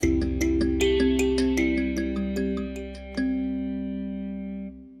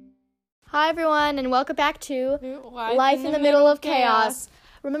everyone, and welcome back to Life in the Middle of Chaos.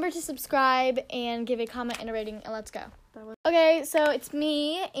 Remember to subscribe and give a comment and a rating, and let's go. Okay, so it's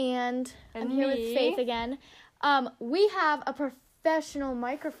me, and I'm here with Faith again. We have a professional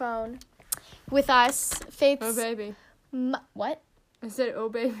microphone with us. Faith's... Oh, baby. What? I said, oh,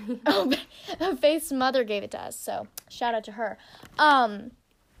 baby. Faith's mother gave it to us, so shout out to her.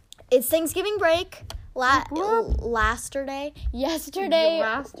 It's Thanksgiving break. Yesterday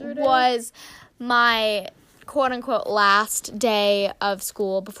was my quote-unquote last day of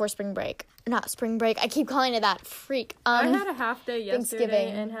school before spring break. Not spring break. I keep calling it that. Freak. I had a half day yesterday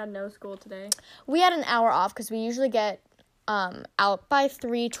and had no school today. We had an hour off because we usually get out by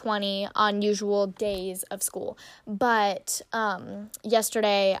 3:20 on usual days of school. But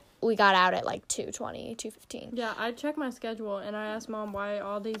yesterday we got out at like 2:20, 2:15. Yeah, I checked my schedule and I asked Mom why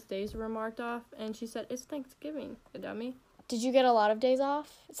all these days were marked off, and she said it's Thanksgiving, the dummy. Did you get a lot of days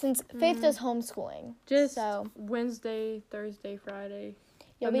off? Since Faith does homeschooling. Just Wednesday, Thursday, Friday.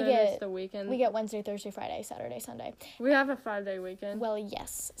 Yeah, and it's the weekend. We get Wednesday, Thursday, Friday, Saturday, Sunday. We have a 5-day weekend. Well,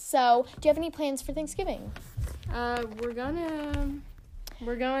 yes. So, do you have any plans for Thanksgiving? We're gonna.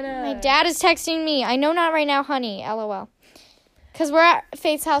 My dad is texting me. I know not right now, honey. LOL. Because we're at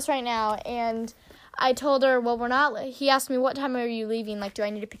Faith's house right now, and I told her, well, we're not. He asked me, what time are you leaving? Like, do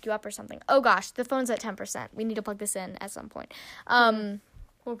I need to pick you up or something? Oh, gosh, the phone's at 10%. We need to plug this in at some point.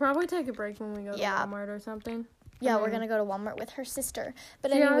 We'll probably take a break when we go to Walmart or something. Yeah, we're going to go to Walmart with her sister.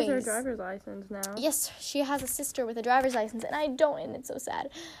 But she anyways, has her driver's license now. Yes, she has a sister with a driver's license, and I don't, and it's so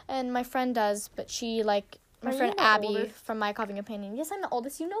sad. And my friend does, but she, like, my friend Abby oldest? From My Coffee Companion. Yes, I'm the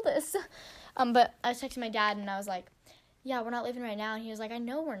oldest, you know this. But I was texting my dad, and I was like, yeah, we're not leaving right now. And he was like, I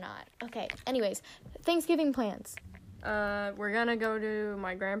know we're not. Okay, anyways, Thanksgiving plans. We're going to go to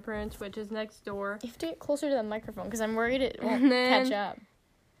my grandparents', which is next door. You have to get closer to the microphone, because I'm worried it won't catch up.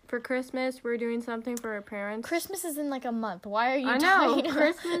 For Christmas, we're doing something for our parents. Christmas is in like a month. Why are you talking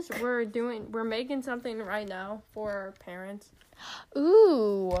about Christmas? We're making something right now for our parents.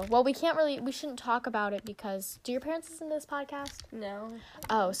 Ooh. Well, we shouldn't talk about it because, do your parents listen to this podcast? No.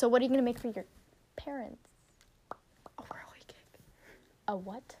 Oh, so what are you going to make for your parents? A whirly gig. A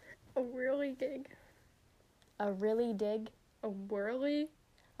what? A whirly gig. A really dig? A whirly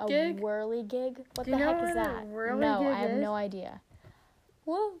gig? A whirly gig? What do the you know heck is that? A whirly no, gig I have is? no idea.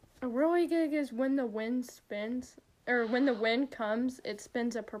 Whoa. A whirly gig is when the wind spins, or when the wind comes, it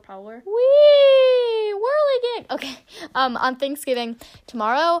spins a propeller. Whee! Whirly gig! Okay, on Thanksgiving,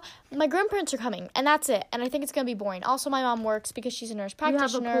 tomorrow, my grandparents are coming, and that's it. And I think it's going to be boring. Also, my mom works because she's a nurse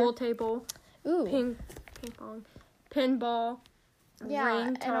practitioner. We have a pool table. Ooh. Ping pong. Pinball. Yeah,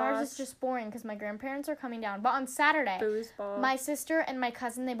 ring toss. And ours is just boring because my grandparents are coming down. But on Saturday, foosball. My sister and my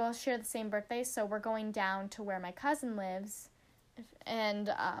cousin, they both share the same birthday, so we're going down to where my cousin lives. And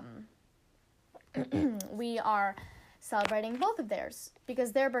we are celebrating both of theirs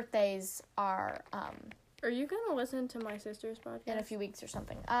because their birthdays are Are you gonna listen to my sister's podcast in a few weeks or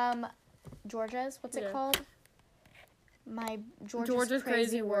something? Georgia's, what's it called? My Georgia's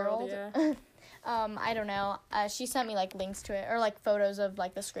Crazy World. Yeah. I don't know. She sent me like links to it or like photos of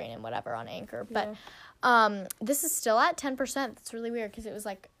like the screen and whatever on Anchor. But this is still at 10%. It's really weird because it was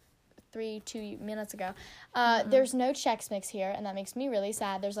like 2 minutes ago. There's no Chex Mix here, and that makes me really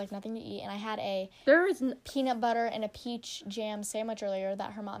sad. There's like nothing to eat, and I had a peanut butter and a peach jam sandwich earlier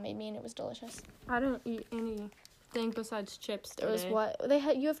that her mom made me, and it was delicious. I didn't eat anything besides chips today. It was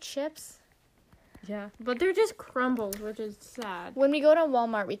what you have chips? Yeah, but they're just crumbles, which is sad. When we go to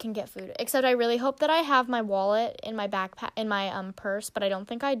Walmart, we can get food. Except I really hope that I have my wallet in my backpack, in my purse, but I don't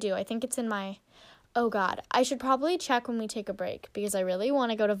think I do. I think it's in my. Oh, God. I should probably check when we take a break because I really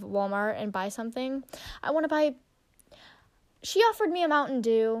want to go to Walmart and buy something. I want to buy... She offered me a Mountain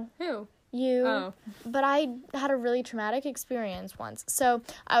Dew. Who? You. Oh. But I had a really traumatic experience once. So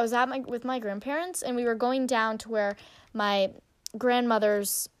I was with my grandparents, and we were going down to where my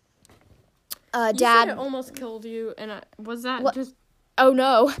grandmother's dad... You said it almost killed you, and was that what? Just... Oh,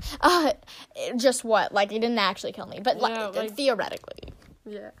 no. Just what? Like, it didn't actually kill me, but theoretically.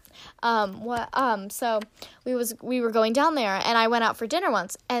 Yeah. So we were going down there, and I went out for dinner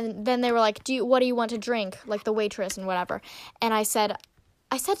once, and then they were like, what do you want to drink? Like the waitress and whatever. And I said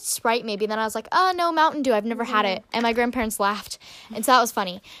Sprite maybe, and then I was like, oh no, Mountain Dew, I've never had it. And my grandparents laughed, and so that was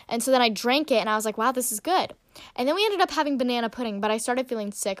funny. And so then I drank it, and I was like, wow, this is good. And then we ended up having banana pudding, but I started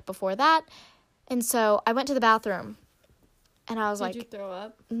feeling sick before that, and so I went to the bathroom. And I was Did you throw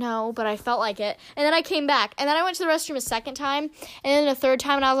up? No, but I felt like it. And then I came back. And then I went to the restroom a second time. And then a third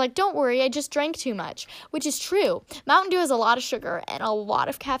time. And I was like, don't worry, I just drank too much. Which is true. Mountain Dew has a lot of sugar and a lot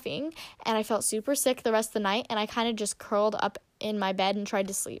of caffeine. And I felt super sick the rest of the night. And I kind of just curled up in my bed and tried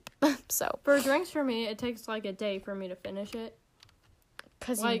to sleep. So For drinks for me, it takes like a day for me to finish it.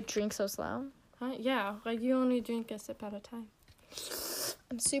 because you drink so slow. Yeah, like you only drink a sip at a time.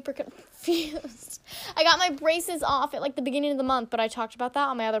 I'm super confused. I got my braces off at like the beginning of the month, but I talked about that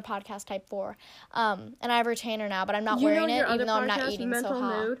on my other podcast, Type 4. And I have a retainer now, but I'm not wearing it, even though I'm not eating Mental so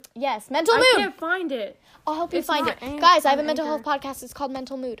hot. Mood? Yes, Mental Mood. I can't find it. I'll help you It's find not it. Anchor. Guys, I have a On mental Anchor. health podcast. It's called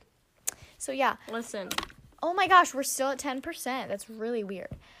Mental Mood. So yeah. Listen. Oh my gosh, we're still at 10%. That's really weird.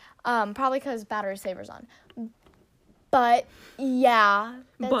 Probably because battery saver's on. But yeah.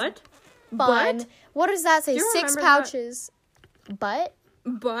 That's But? fun. But? What does that say? Do you 6 remember pouches. But?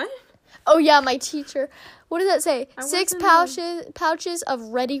 But? Oh yeah, my teacher. What does that say? I 6 want to pouches of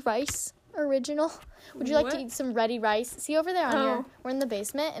ready rice original. Would you like to What? eat some ready rice? See over there on Oh. here. We're in the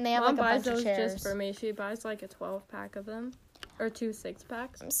basement and they have Mom like a buys bunch of those chairs. just for me. She buys like a 12-pack of them. Or 2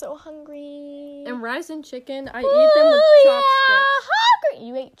 6-packs. I'm so hungry. And rice and chicken, I eat them with chopsticks. Yeah, hungry.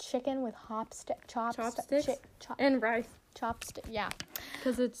 You ate chicken with Chopsticks? chopstick. And rice. Chopstick. Yeah.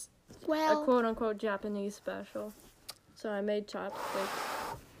 Because it's a Well, quote-unquote Japanese special. So I made chopsticks.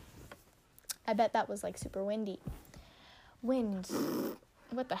 I bet that was like super windy. Wind.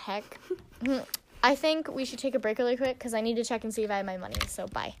 What the heck? I think we should take a break really quick because I need to check and see if I have my money. So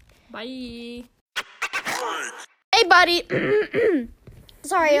bye. Bye. Hey, buddy.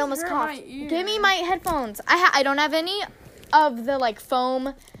 Sorry, I almost hurt coughed. my ear. Give me my headphones. I don't have any of the like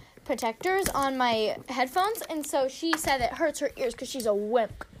foam protectors on my headphones, and so she said it hurts her ears because she's a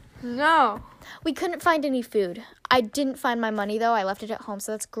wimp. No. We couldn't find any food. I didn't find my money though. I left it at home,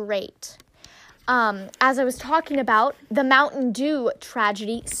 so that's great. As I was talking about the Mountain Dew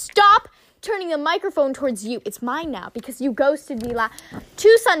tragedy, stop turning the microphone towards you. It's mine now because you ghosted me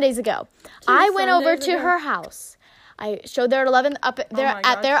 2 Sundays ago. I went over to her house. I showed there at 11 up there my at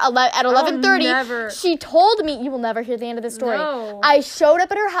gosh. there at 11:30. never. She told me, you will never hear the end of the story. No. I showed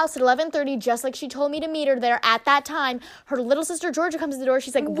up at her house at 11:30 just like she told me to meet her there at that time. Her little sister Georgia comes to the door.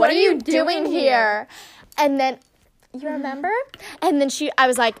 She's like, "What are you doing here?" And then you remember? And then I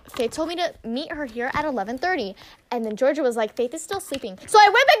was like, Faith told me to meet her here at 11:30. And then Georgia was like, Faith is still sleeping. So I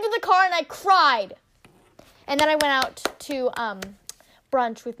went back to the car and I cried. And then I went out to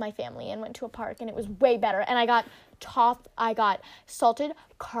brunch with my family and went to a park and it was way better. And I got salted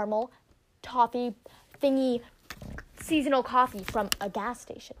caramel toffee thingy seasonal coffee from a gas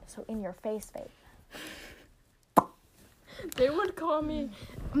station. So in your face, Faith. They would call me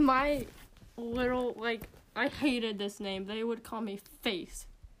my little, like, I hated this name. They would call me Face.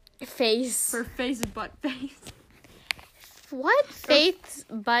 Face. For face butt face. What? Faith's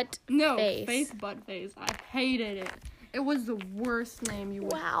butt No, face. face butt face. I hated it. It was the worst name you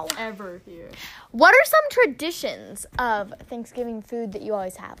would Wow. ever hear. What are some traditions of Thanksgiving food that you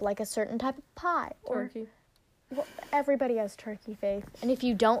always have? Like a certain type of pie? Turkey. Well, everybody has turkey, Faith. And if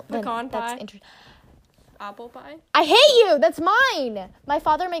you don't, then Pecan that's pie. interesting. Apple pie. I hate you! That's mine! My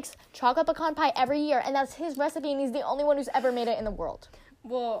father makes chocolate pecan pie every year, and that's his recipe, and he's the only one who's ever made it in the world.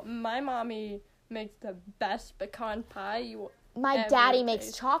 Well, my mommy makes the best pecan pie you will My ever daddy makes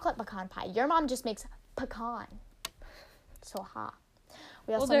taste. chocolate pecan pie. Your mom just makes pecan. So hot.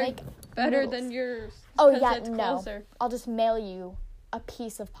 We also they're make better noodles. than yours. Oh 'cause yeah, it's no. closer. I'll just mail you a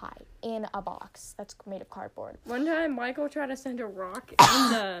piece of pie in a box that's made of cardboard. One time, Michael tried to send a rock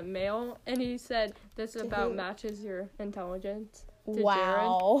in the mail, and he said, "This about matches your intelligence." To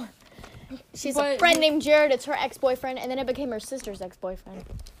Wow. She's a But friend you- named Jared. It's her ex-boyfriend, and then it became her sister's ex-boyfriend.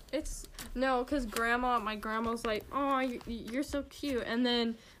 Jared. It's no, cause my grandma's like, "Oh, you're so cute," and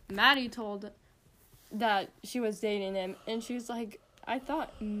then Maddie told that she was dating him, and she's like, "I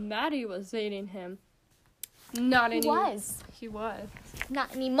thought Maddie was dating him." Not He anymore. was. He was.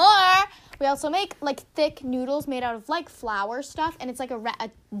 Not anymore. We also make like thick noodles made out of like flour stuff, and it's like a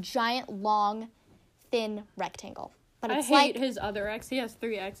giant, long, thin rectangle. But I it's hate like his other ex. He has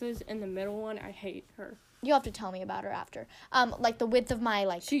 3 exes, and the middle one, I hate her. you have to tell me about her after. Like the width of my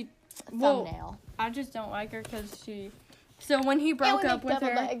like Well, thumbnail. I just don't like her because she. So when he And broke we up make with her,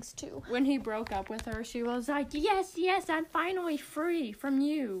 deviled eggs too. when he broke up with her, she was like, "Yes, yes, I'm finally free from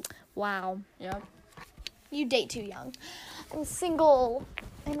you." Wow. Yep. You date too young. I'm single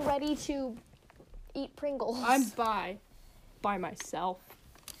and ready to eat Pringles. I'm by myself.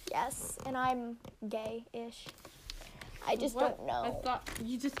 Yes, and I'm gay-ish. I just What? don't know. I thought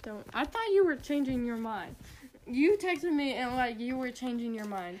you just don't. I thought you were changing your mind. You texted me and like you were changing your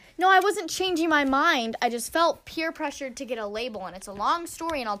mind. No, I wasn't changing my mind. I just felt peer pressured to get a label, and it's a long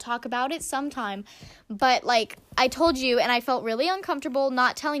story, and I'll talk about it sometime. But, like, I told you, and I felt really uncomfortable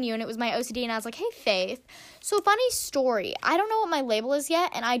not telling you, and it was my OCD, and I was like, hey, Faith, so funny story. I don't know what my label is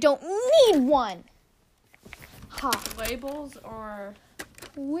yet, and I don't need one. Talk. Labels or...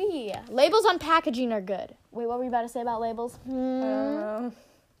 Labels on packaging are good. Wait, what were you about to say about labels? I don't know.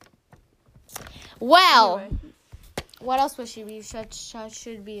 Well, Anyway. what else should we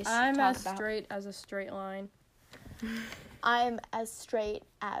I'm talk as about? straight as a straight line. I'm as straight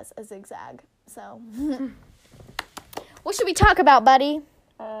as a zigzag. So, what should we talk about, buddy?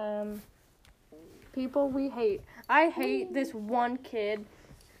 People we hate. I hate this one kid.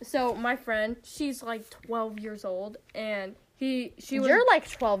 So my friend, she's like 12 years old, and she was... You're like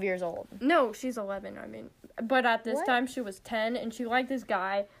 12 years old. No, she's 11, I mean. But at this What? time, she was 10, and she liked this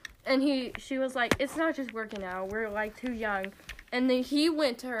guy. And she was like, it's not just working out. We're, like, too young. And then he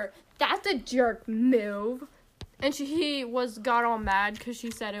went to her. That's a jerk move. And he got all mad because she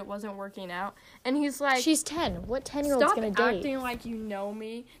said it wasn't working out. And he's like... She's 10. What 10-year-old's going to Stop date? acting like you know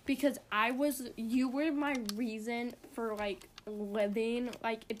me. Because you were my reason for, like, living.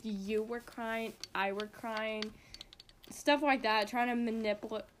 Like, if you were crying, I were crying. Stuff like that. Trying to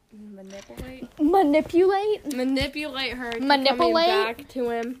manipulate her coming back to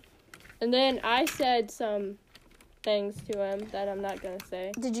him. And then I said some things to him that I'm not gonna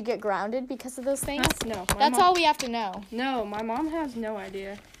say. Did you get grounded because of those things? No. That's all we have to know. No, my mom has no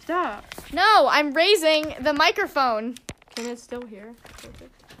idea. Stop. No, I'm raising the microphone. Can it still hear?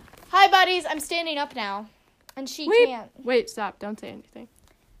 Perfect. Hi, buddies. I'm standing up now. And she can't. Wait, stop. Don't say anything.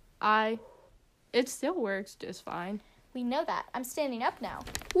 It still works just fine. We know that. I'm standing up now.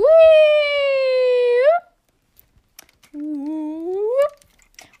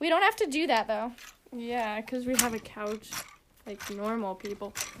 We don't have to do that, though. Yeah, because we have a couch like normal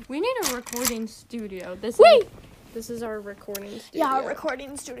people. We need a recording studio. This is our recording studio. Yeah, our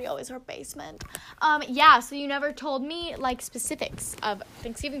recording studio is our basement. So you never told me, like, specifics of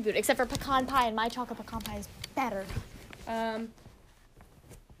Thanksgiving food, except for pecan pie, and my chocolate pecan pie is better.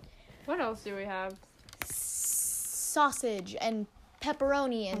 What else do we have? Sausage and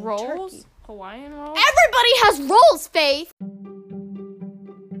pepperoni and Rolls? turkey. Hawaiian rolls? Everybody has rolls, Faith!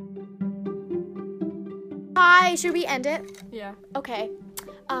 Hi, should we end it? Yeah. Okay.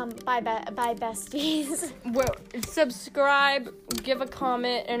 Bye besties. Well, subscribe, give a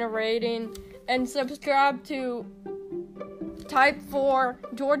comment and a rating, and subscribe to Type 4,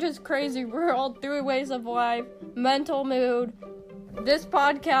 Georgia's Crazy World, 3 Ways of Life, Mental Mood, this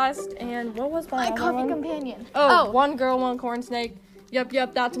podcast, and what was my other coffee one? companion. Oh, One Girl, One Corn Snake.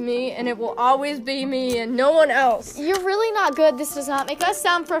 Yep, that's me, and it will always be me and no one else. You're really not good. This does not make us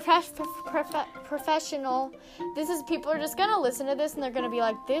sound professional. People are just going to listen to this and they're going to be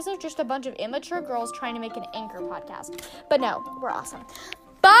like, these are just a bunch of immature girls trying to make an anchor podcast. But no, we're awesome.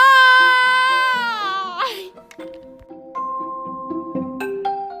 Bye!